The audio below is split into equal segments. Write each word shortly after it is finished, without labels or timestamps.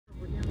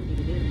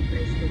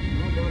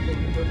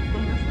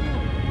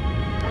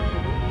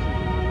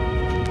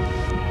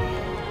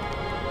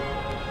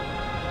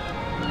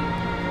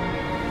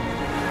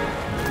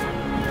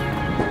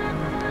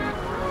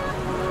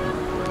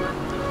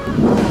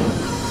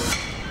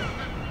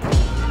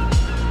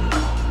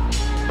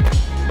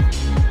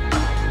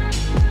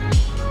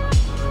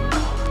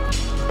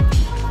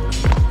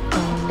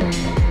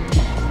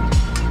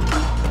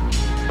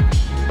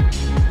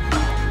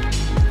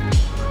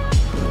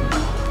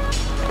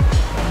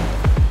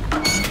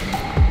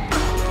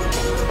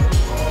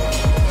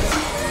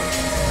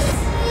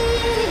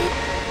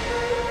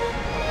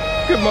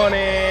Good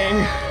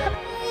morning!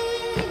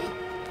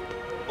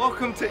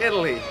 Welcome to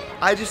Italy.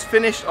 I just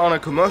finished on a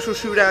commercial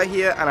shoot out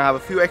here and I have a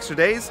few extra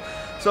days,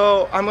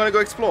 so I'm gonna go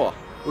explore.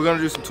 We're gonna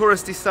do some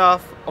touristy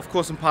stuff, of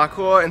course some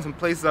parkour in some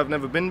places I've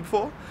never been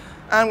before,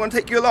 and I'm gonna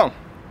take you along.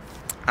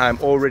 I'm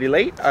already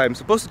late. I'm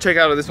supposed to check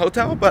out of this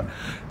hotel, but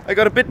I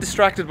got a bit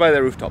distracted by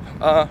their rooftop.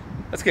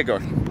 Let's get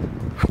going.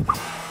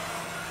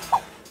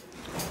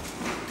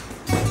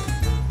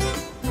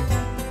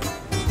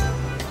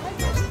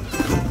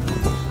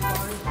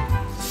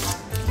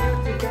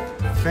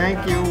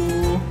 Thank you.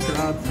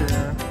 Grazie.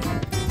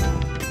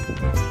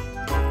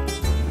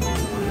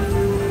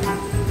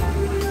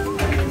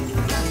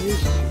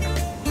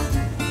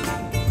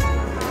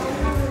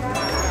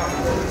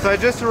 So I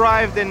just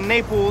arrived in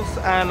Naples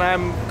and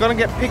I'm gonna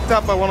get picked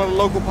up by one of the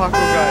local parkour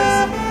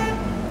guys.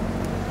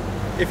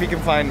 If he can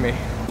find me.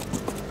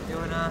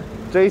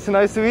 Jason,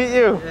 nice to meet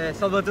you. Yeah,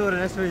 Salvatore,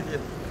 nice to meet you.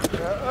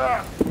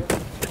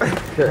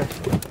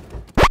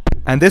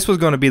 And this was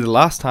going to be the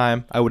last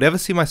time I would ever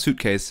see my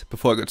suitcase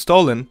before it got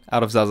stolen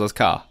out of Zaza's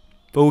car.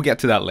 But we'll get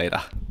to that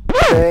later.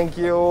 Thank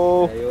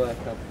you. Yeah, you're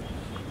welcome.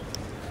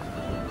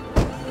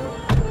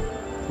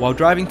 While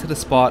driving to the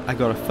spot, I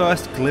got a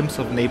first glimpse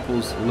of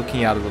Naples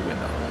looking out of the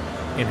window.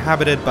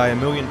 Inhabited by 1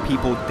 million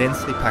people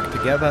densely packed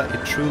together,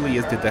 it truly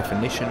is the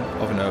definition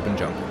of an urban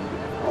jungle.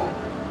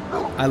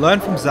 I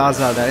learned from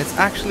Zaza that it's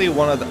actually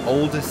one of the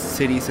oldest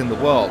cities in the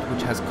world,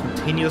 which has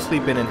continuously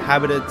been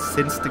inhabited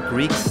since the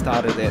Greeks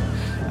started it.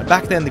 And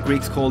back then the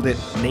Greeks called it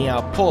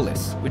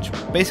Neapolis, which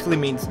basically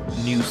means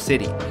new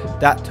city.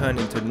 That turned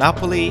into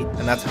Napoli,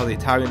 and that's how the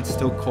Italians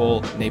still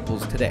call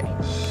Naples today.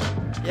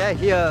 Yeah,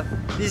 here,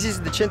 this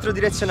is the Centro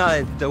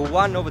Direzionale,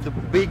 one of the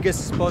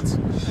biggest spots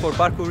for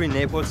parkour in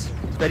Naples.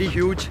 It's very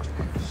huge,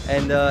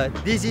 and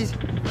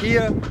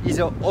here is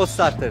a all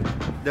starter,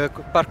 the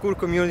parkour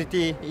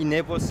community in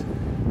Naples.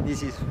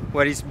 This is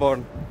where it's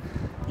born.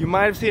 You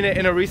might have seen it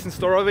in a recent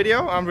Storo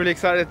video. I'm really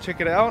excited to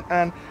check it out,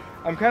 and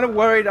I'm kind of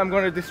worried I'm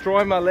going to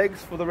destroy my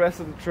legs for the rest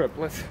of the trip.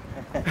 Let's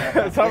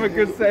have a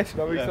good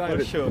session. I'm excited.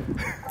 For sure.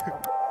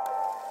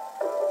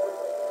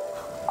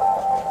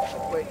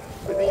 Wait,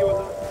 I think you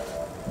were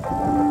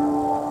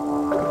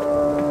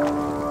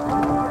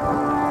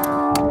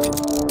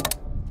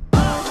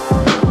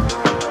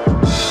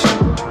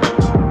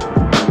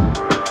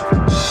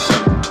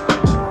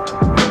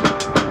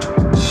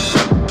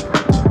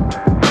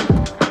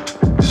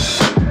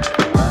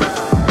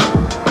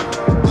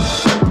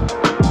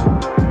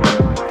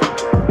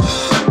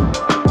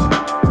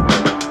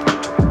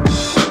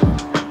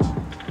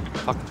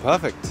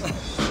Perfect.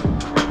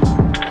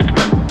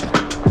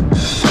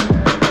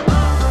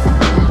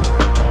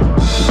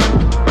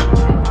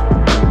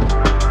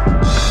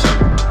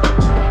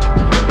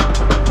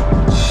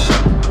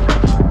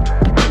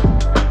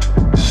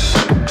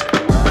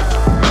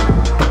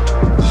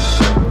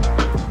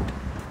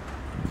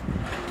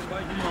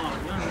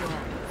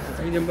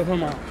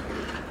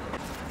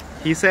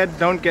 He said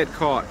don't get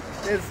caught.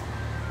 There's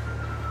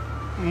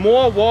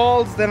more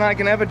walls than I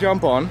can ever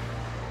jump on,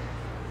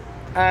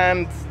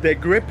 and they're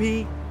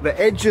grippy, the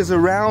edges are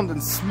round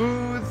and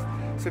smooth,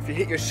 so if you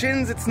hit your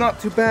shins it's not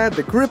too bad,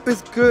 the grip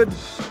is good.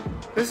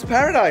 This is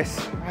paradise.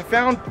 I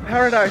found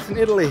paradise in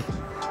Italy.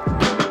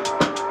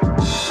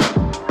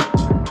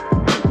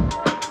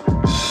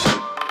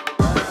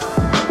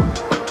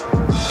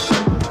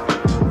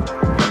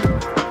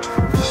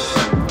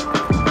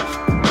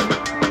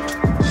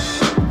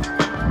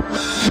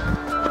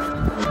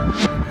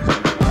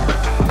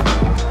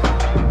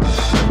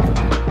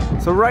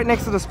 So right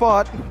next to the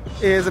spot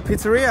is a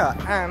pizzeria,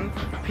 and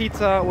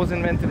pizza was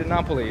invented in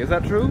Napoli. Is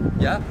that true?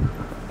 Yeah.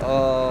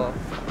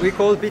 We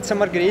call pizza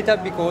margherita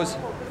because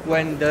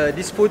when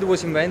this food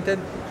was invented,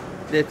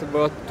 they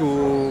brought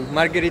to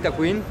Margherita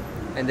Queen,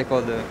 and they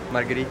called the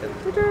margherita.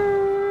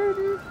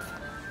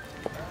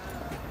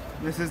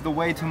 This is the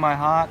way to my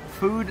heart.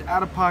 Food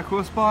at a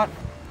parkour spot.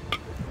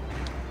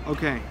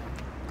 Okay.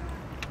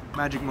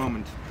 Magic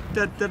moment.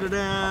 Da, da, da,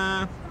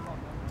 da.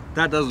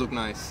 That does look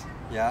nice.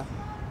 Yeah.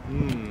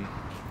 Mmm.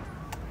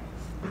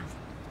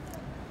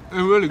 It's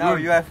really Now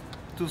good. you have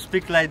to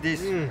speak like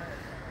this.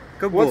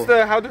 What's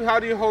the how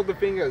do you hold the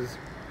fingers?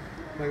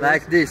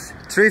 Like this.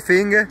 3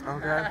 fingers.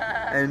 Okay.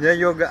 And then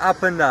you go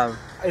up and down.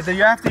 So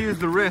you have to use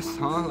the wrist,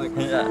 huh? Like.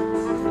 Yeah.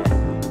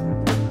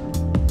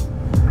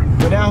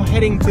 We're now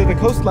heading to the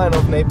coastline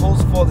of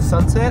Naples for the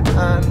sunset,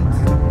 and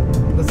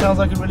that sounds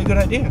like a really good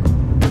idea.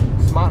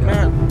 Smart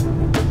man.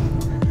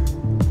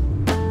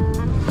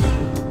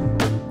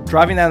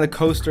 Driving down the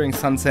coast during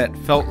sunset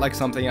felt like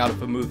something out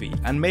of a movie,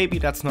 and maybe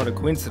that's not a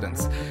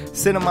coincidence.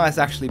 Cinema is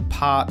actually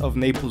part of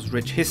Naples'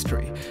 rich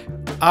history.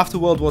 After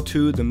World War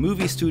II, the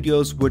movie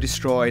studios were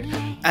destroyed,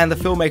 and the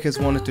filmmakers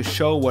wanted to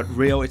show what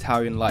real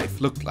Italian life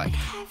looked like.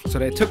 So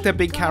they took their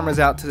big cameras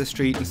out to the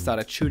street and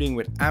started shooting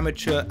with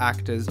amateur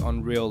actors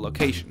on real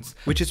locations,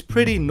 which is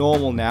pretty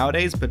normal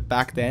nowadays, but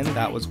back then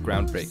that was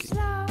groundbreaking.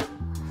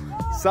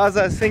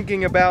 Zaza is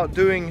thinking about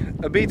doing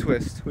a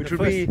B-twist, which would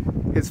be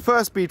his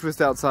first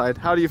B-twist outside.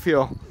 How do you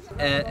feel?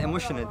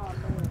 Emotional.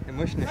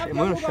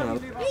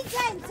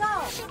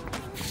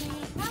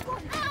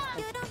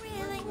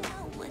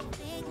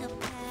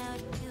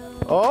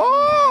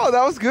 Oh,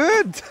 that was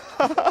good.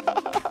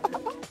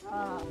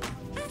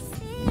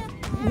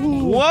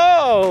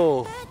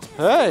 Whoa!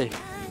 Hey!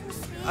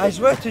 I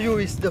swear to you,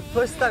 it's the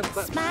first time.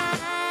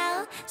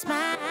 Smile,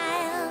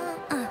 smile.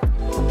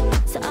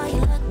 So all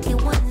you lucky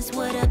ones,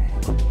 what up?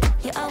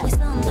 You're always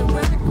on the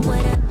run,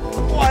 what up?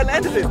 Oh, I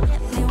landed it. Don't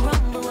get me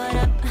wrong, but what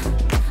up?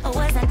 Or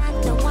was I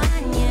not the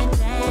one you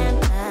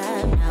dreamt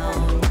of?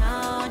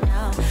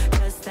 No.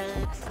 Just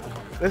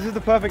a This is the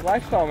perfect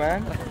lifestyle,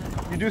 man.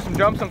 You do some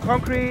jumps on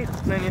concrete,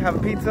 then you have a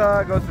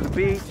pizza, go to the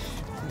beach,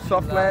 some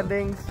soft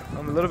landings.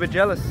 I'm a little bit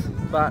jealous,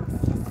 but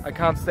I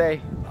can't stay.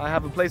 I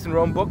have a place in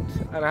Rome booked,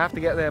 and I have to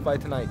get there by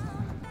tonight.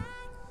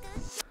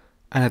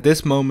 And at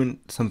this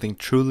moment, something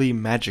truly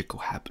magical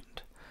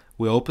happened.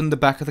 We opened the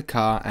back of the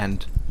car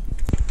and,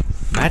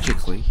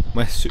 magically,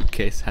 my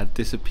suitcase had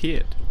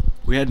disappeared.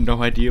 We had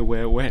no idea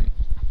where it went.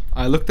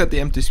 I looked at the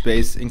empty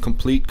space in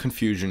complete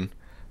confusion,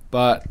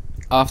 but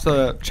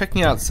after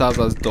checking out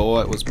Saza's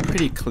door, it was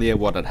pretty clear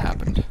what had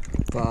happened.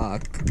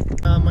 Fuck.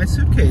 My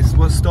suitcase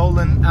was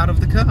stolen out of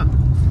the car.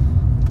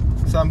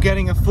 So I'm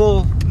getting a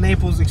full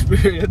Naples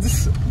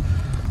experience.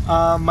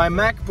 My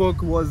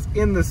MacBook was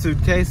in the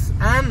suitcase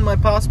and my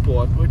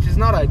passport, which is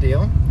not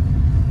ideal.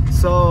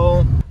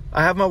 So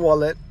I have my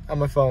wallet and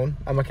my phone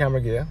and my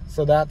camera gear,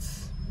 so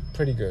that's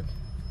pretty good.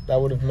 That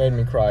would have made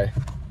me cry.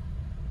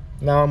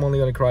 Now I'm only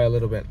gonna cry a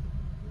little bit.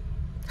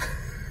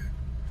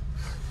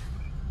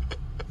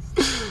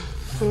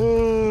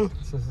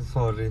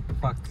 Sorry.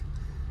 Fuck.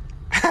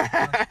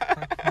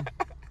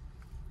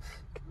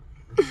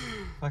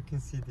 Fucking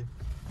city.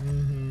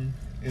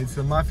 It's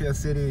the mafia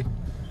city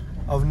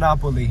of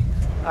Napoli.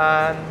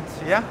 And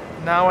yeah,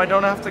 now I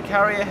don't have to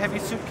carry a heavy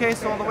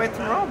suitcase all the way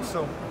to Rome,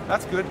 so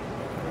that's good.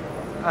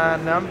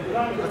 And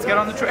let's get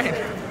on the train.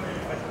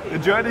 The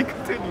journey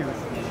continues.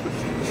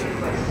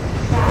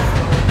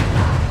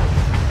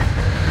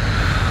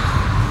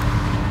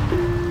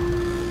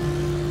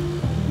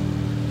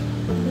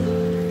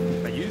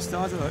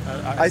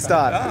 I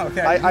start. Oh,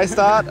 okay. I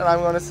start, and I'm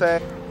gonna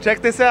say,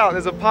 check this out.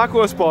 There's a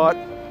parkour spot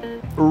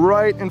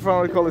right in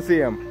front of the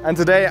Colosseum. And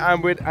today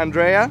I'm with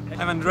Andrea.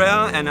 I'm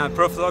Andrea, and I'm a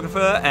pro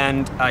photographer,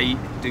 and I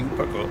do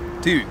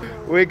parkour too.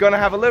 We're gonna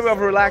have a little bit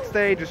of a relaxed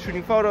day, just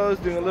shooting photos,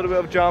 doing a little bit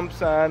of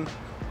jumps, and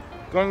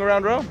going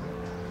around Rome.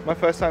 My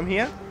first time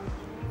here,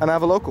 and I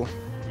have a local.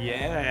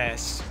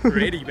 Yes,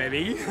 ready,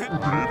 baby.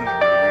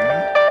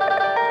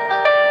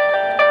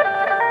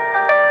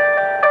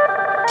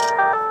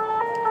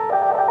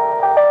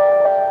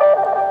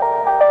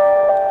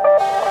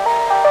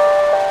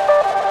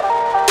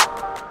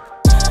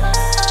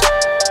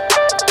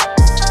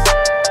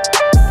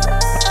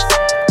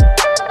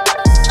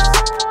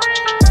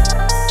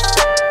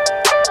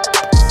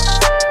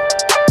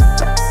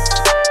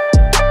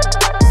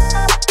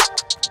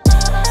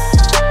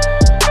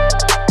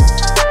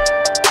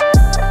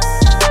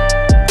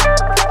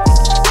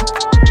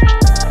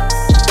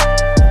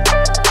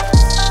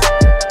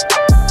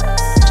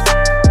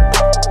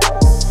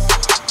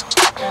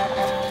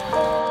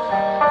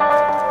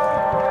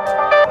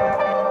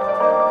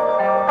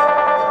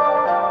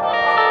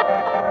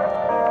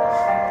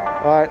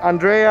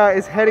 Andrea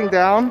is heading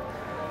down.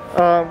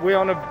 We're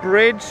on a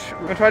bridge.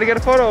 We're gonna try to get a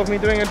photo of me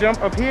doing a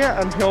jump up here,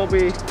 and he'll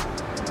be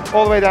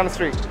all the way down the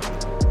street.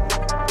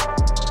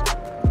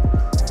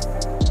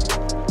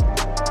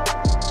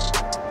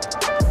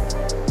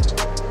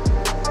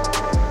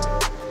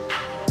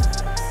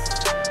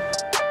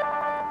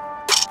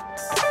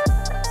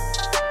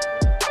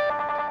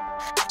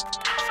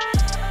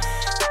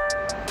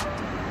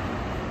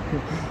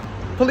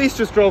 Police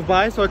just drove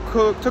by, so I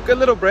took a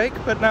little break,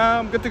 but now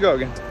I'm good to go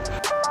again.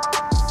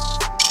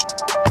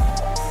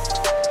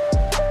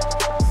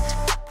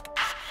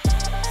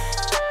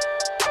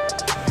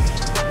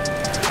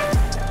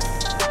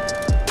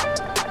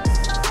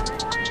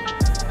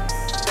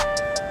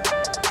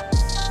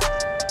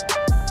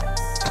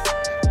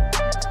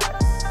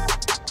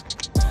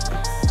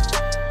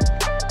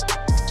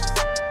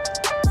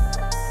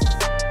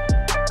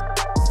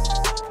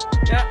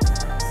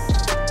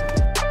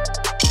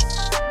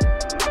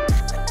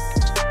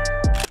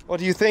 What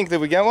do you think? Did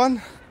we get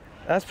one?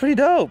 That's pretty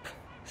dope.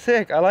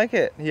 Sick, I like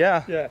it.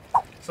 Yeah.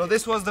 So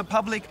this was the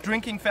public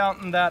drinking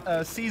fountain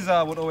that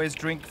Caesar would always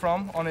drink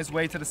from on his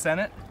way to the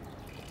Senate.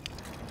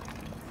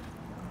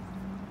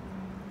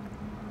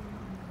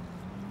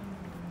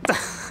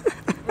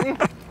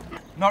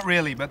 Not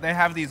really, but they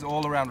have these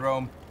all around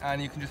Rome,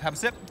 and you can just have a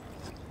sip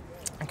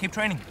and keep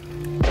training.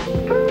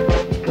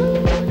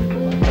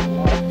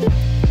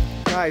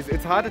 Guys,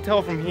 it's hard to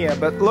tell from here,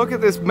 but look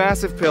at this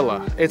massive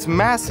pillar. It's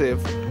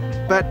massive,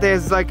 but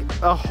there's like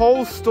a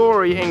whole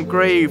story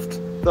engraved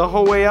the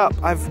whole way up.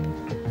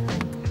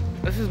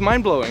 This is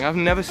mind-blowing. I've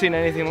never seen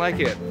anything like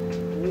it.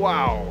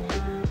 Wow.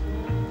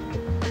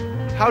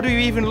 How do you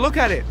even look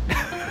at it?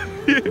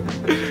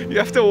 You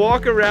have to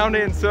walk around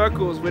it in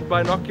circles with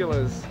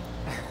binoculars.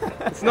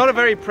 It's not a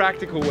very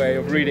practical way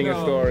of reading a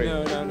story.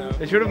 No.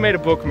 They should have made a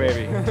book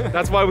maybe.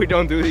 That's why we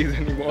don't do these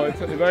anymore. It's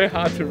very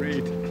hard to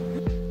read.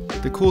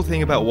 The cool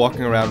thing about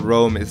walking around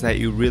Rome is that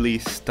you really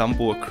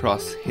stumble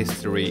across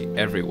history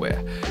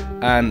everywhere.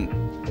 And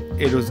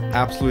it was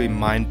absolutely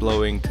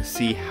mind-blowing to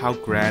see how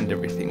grand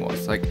everything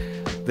was. Like,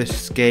 the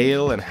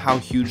scale and how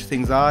huge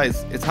things are,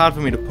 it's hard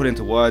for me to put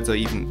into words or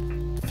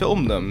even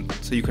film them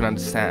so you can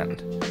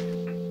understand.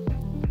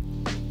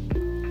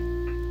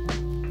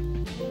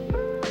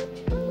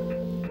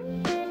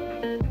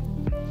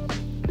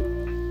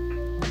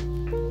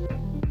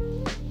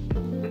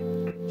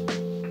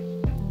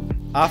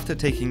 After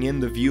taking in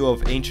the view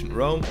of ancient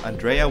Rome,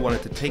 Andrea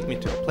wanted to take me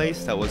to a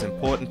place that was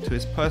important to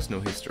his personal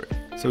history.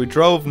 So we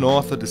drove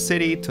north of the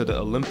city to the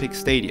Olympic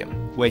Stadium,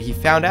 where he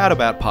found out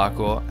about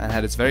parkour and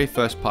had his very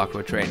first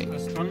parkour training.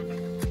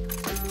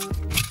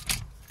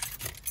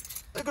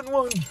 Second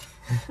one!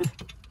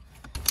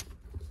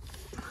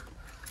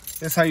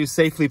 That's how you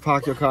safely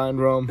park your car in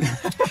Rome.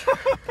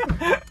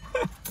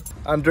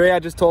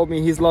 Andrea just told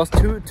me he's lost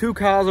two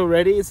cars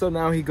already, so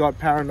now he got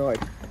paranoid.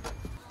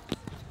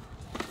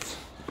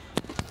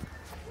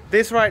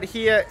 This right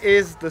here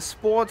is the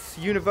Sports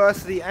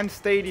University and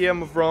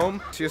Stadium of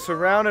Rome. So you're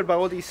surrounded by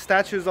all these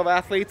statues of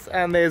athletes,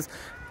 and there's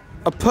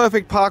a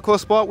perfect parkour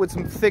spot with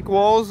some thick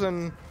walls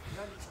and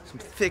some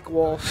thick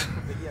walls.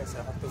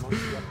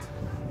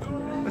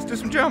 Let's do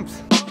some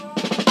jumps.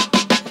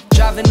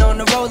 Driving on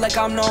the road like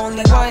I'm the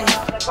only one.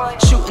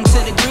 Shooting to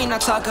the green, I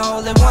talk a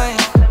hole in one.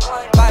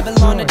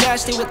 Bible on the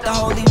dash, they with the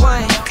Holy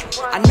One.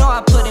 I know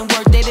I put in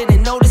work, they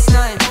didn't notice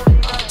none.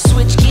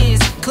 Switch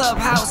gears,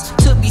 clubhouse,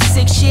 took me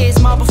 6 years,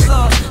 marble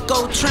floor,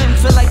 gold trim,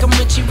 feel like I'm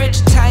Richie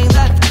Rich, Italian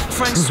left,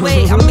 French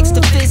sway, I mix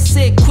the fist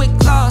sick, quick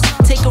loss,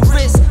 take a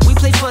risk, we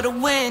play for the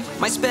win,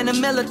 might spend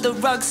 $1 million at the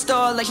rug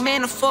store like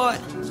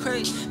Manafort,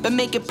 but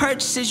making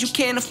purchases you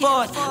can't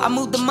afford, I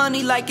move the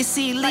money like it's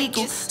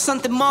illegal,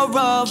 something more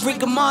of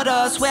rigor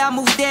mortis, where I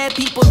move dead,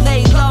 people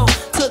lay low,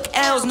 took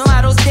L's, know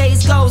how those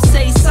days go,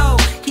 say so,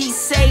 he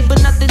say,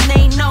 but nothing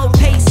they know,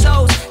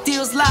 pesos,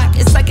 deals locked,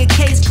 it's like a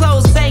case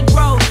closed,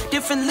 bankroll,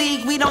 different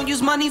league, we don't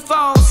use money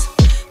phones.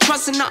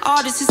 Trusting the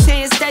artist, his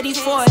hands steady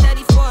for it.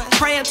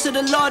 Pray up to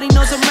the Lord, he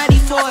knows I'm ready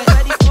for it.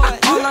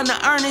 All on the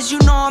earnest, you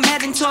know I'm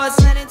heading towards.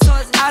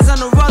 Eyes on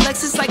the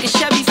Rolex, it's like a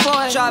Chevy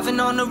Ford. Driving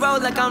on the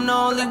road like I'm the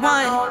only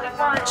one.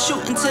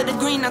 Shooting to the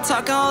green, I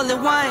talk a hole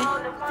in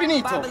one.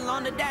 Finito.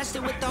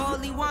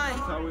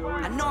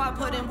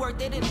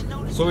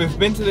 So we've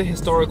been to the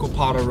historical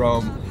part of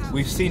Rome,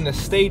 we've seen the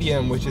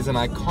stadium, which is an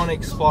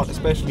iconic spot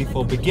especially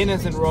for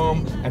beginners in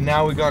Rome, and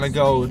now we're going to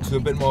go to a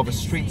bit more of a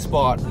street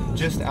spot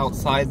just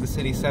outside the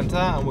city centre,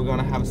 and we're going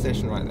to have a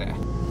session right there.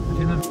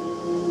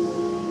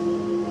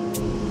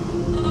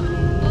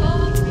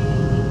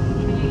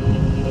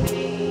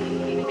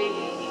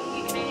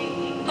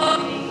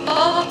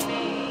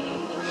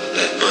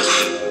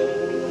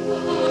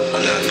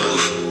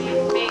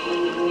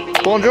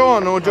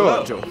 Buongiorno,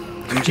 Giorgio.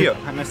 I'm Gio.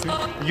 Hi, nice to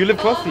meet you. You live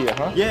close here,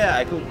 huh? Yeah,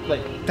 I could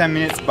like 10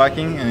 minutes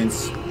biking and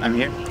I'm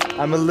here.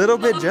 I'm a little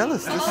bit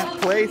jealous. This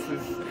place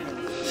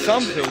is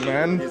something,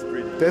 man.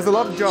 There's a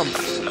lot of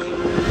jumps.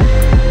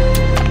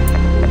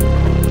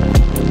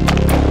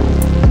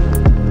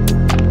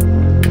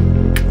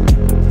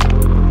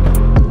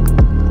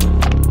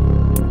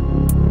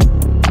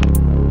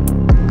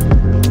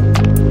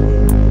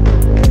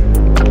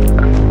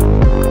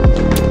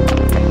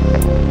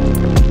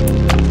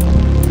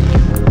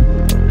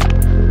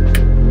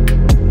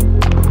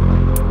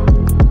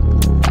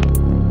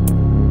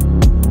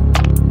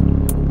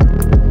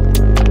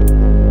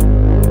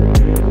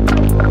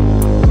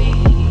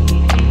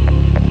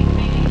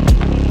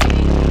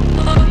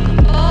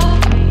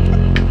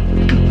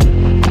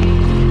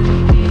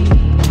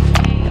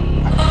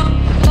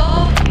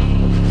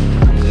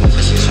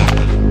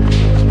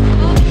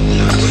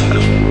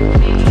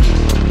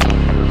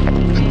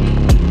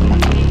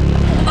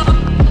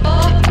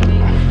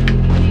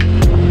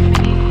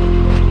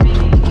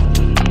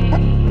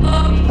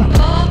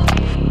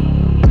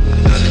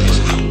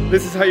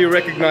 This is how you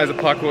recognize a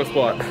parkour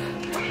spot.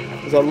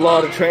 There's a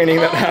lot of training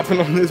that happened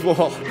on this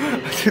wall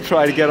to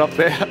try to get up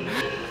there.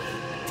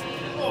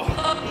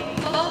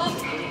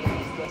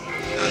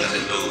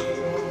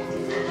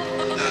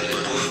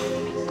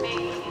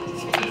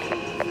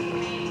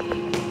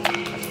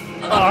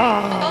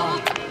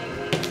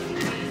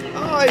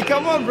 Oh,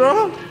 come on,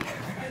 bro.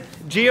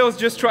 Gio's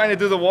just trying to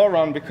do the wall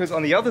run because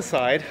on the other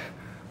side,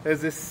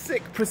 there's this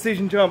sick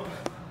precision jump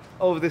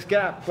over this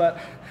gap, but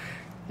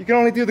you can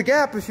only do the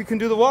gap if you can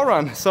do the wall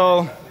run.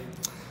 So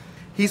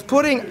you're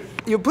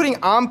putting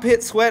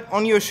armpit sweat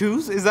on your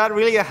shoes. Is that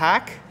really a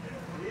hack?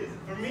 It is.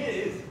 For me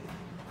it is.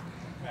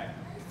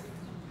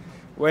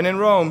 When in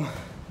Rome.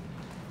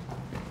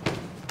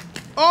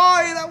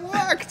 Oh, that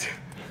worked!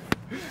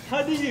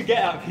 How did you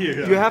get up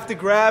here? You have to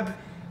grab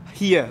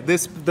here,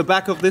 the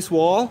back of this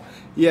wall.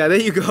 Yeah, there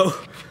you go.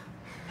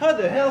 How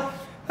the hell?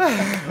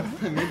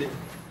 I made it.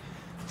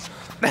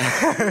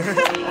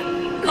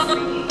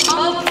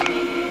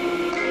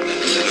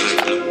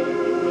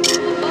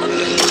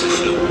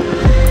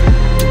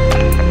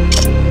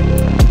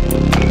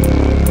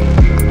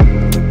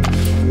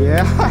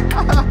 Yeah.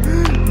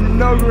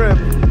 No grip.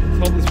 Let's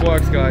hope this works.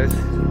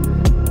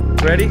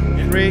 Ready?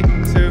 3,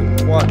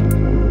 2,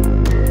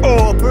 1.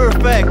 Oh,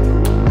 perfect!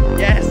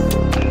 Yes!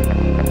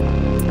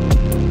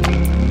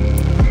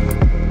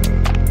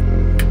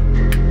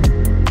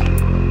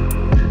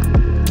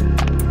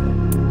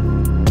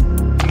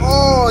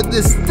 Oh,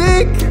 the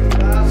stick!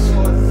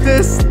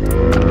 This.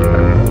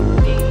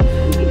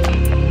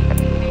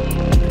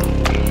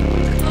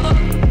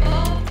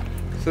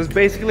 So it's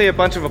basically a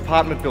bunch of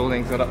apartment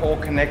buildings that are all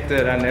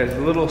connected, and there's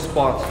little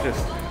spots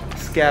just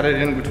scattered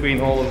in between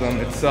all of them.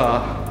 It's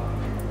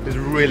there's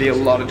really a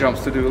lot of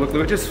jumps to do. Look,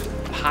 we're just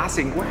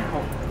passing.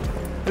 Wow,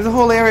 there's a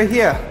whole area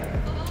here,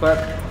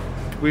 but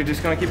we're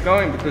just gonna keep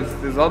going because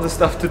there's other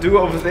stuff to do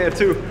over there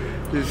too.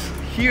 It's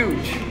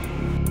huge.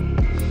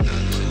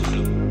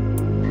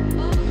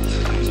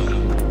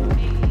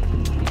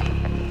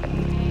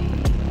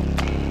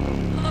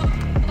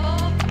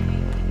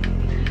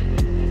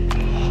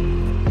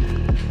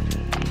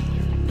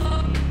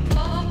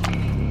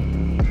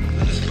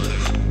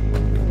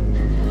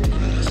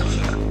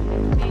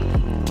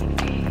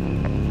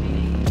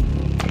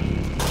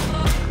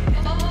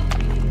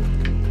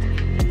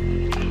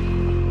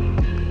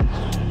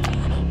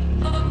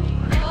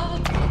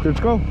 Let's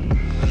go.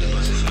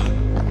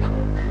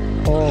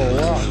 Oh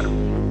wow.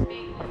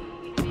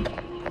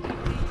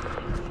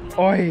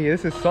 Oi,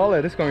 this is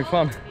solid. This is gonna be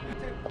fun.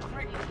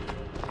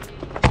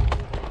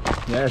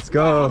 Let's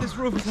go. Oh, this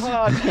roof is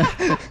hard.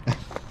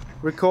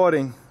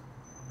 Recording.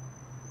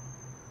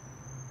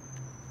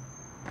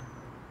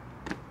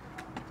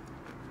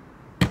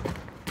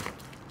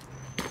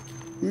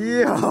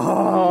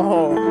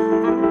 Yo.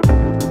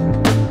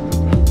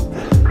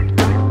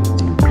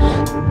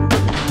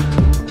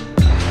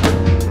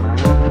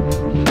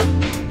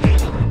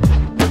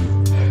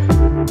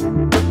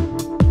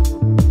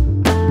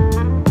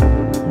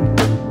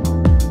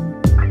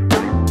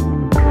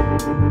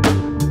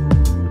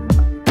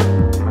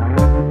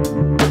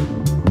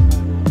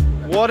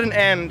 What an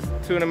end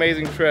to an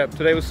amazing trip.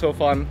 Today was so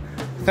fun.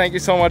 Thank you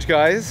so much,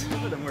 guys.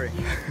 Don't worry.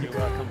 You're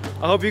welcome.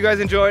 I hope you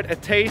guys enjoyed a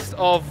taste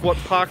of what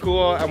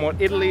parkour and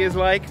what Italy is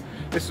like.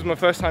 This is my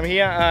first time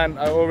here and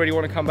I already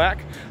want to come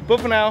back. But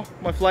for now,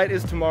 my flight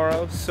is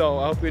tomorrow, so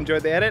I hope you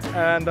enjoyed the edit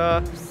and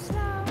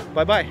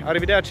bye-bye.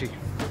 Arrivederci.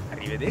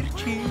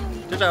 Arrivederci.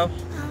 Ciao ciao.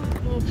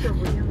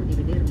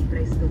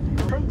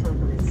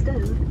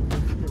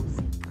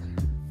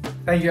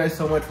 Thank you guys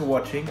so much for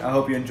watching. I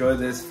hope you enjoyed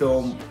this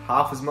film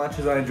half as much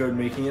as I enjoyed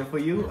making it for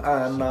you.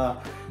 And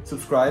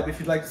subscribe if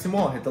you'd like to see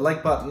more. Hit the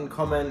like button,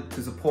 comment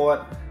to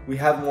support. We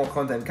have more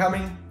content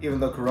coming, even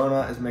though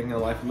Corona is making our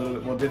life a little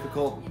bit more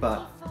difficult,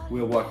 but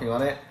we're working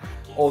on it.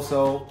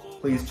 Also,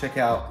 please check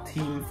out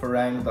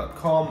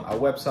teamfarang.com, our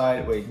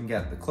website, where you can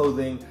get the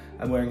clothing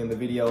I'm wearing in the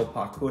video,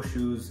 parkour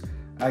shoes,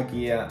 our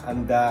gear,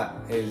 and that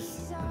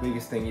is the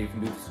biggest thing you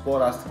can do to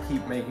support us, to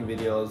keep making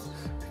videos,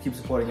 to keep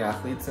supporting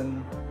athletes,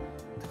 and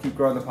to keep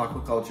growing the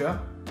parkour culture.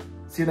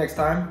 See you next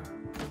time.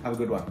 Have a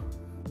good one.